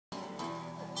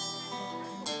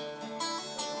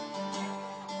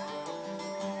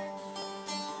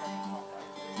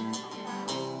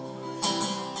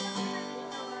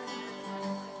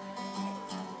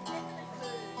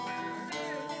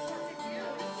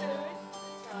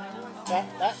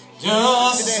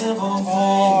Just a simple thing.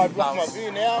 Oh, I blocked my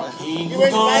view now. You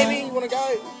ready, baby? You want to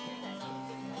go?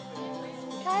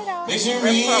 Makes you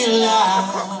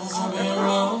realize I've been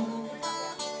wrong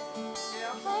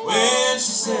when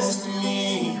she says to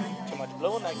me, Too much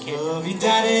blue on that kid. love you,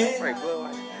 daddy. Right, blow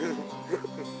it.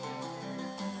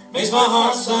 Makes my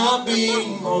heart stop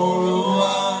beating for a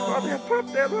while. Pop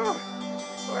that, bro.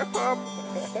 Pop.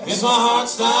 Makes my heart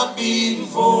stop beating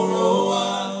for a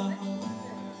while.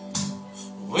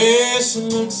 Where she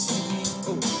looks at me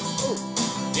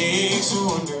makes you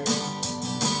wonder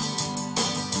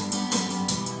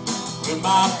where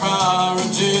my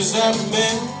priorities have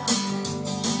been.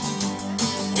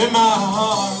 In my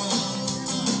heart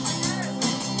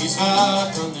is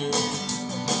like thunder.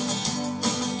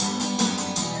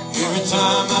 Every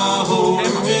time I hold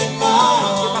her in my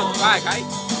arms,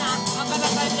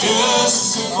 just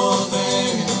a simple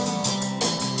thing,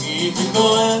 keep it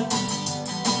going.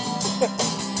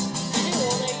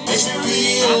 Makes me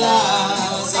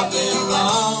realize I've been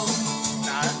wrong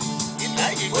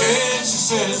when she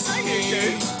says to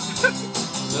me,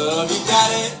 love you,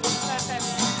 daddy.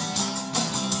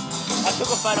 I took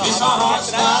a photo. Makes my heart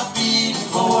stop beating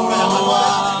for a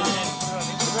while.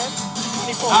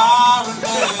 I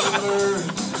remember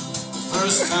the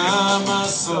first time I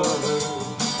saw her.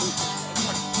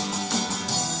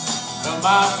 Felt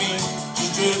my feet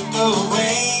just drift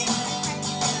away.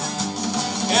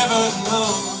 Heaven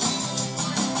knows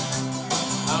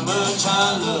how much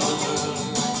I love her.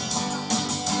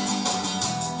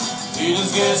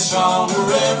 Feelings get stronger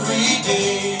every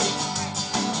day.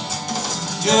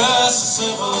 Just a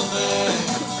simple thing,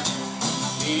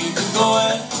 keep it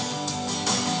going.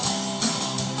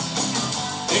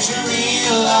 Makes you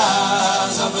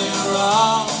realize I've been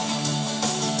wrong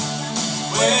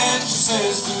when she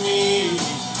says to me,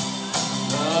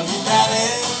 love you,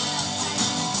 daddy.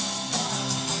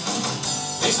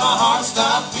 Makes my heart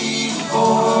stop beating for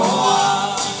a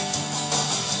while.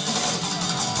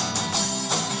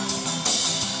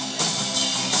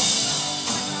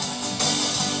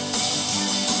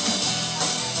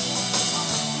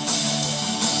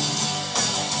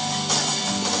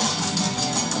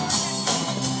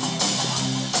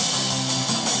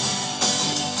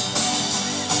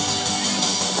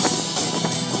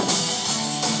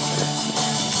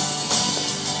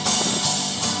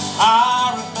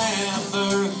 I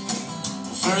remember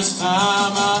the first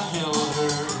time I held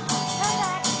her.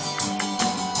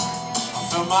 I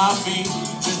felt my feet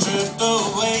just drift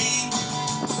away.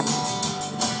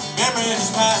 Memories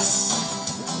pass,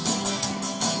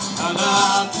 and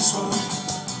not this one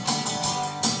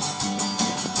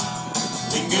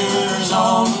lingers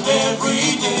on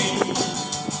every day.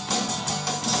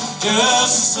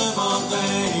 Just a simple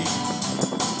thing,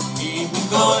 keep me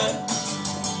going.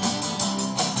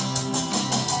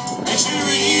 Makes you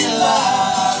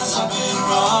realize I've been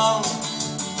wrong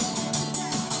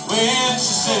when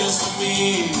she says to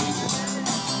me,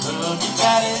 love you,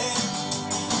 daddy.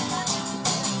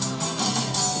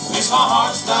 Makes my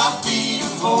heart stop beating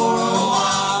for a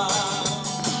while.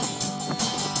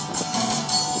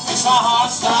 Makes my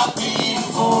heart stop beating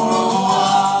for a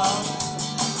while.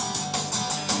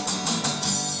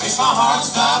 Makes my heart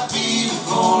stop beating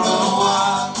for a while.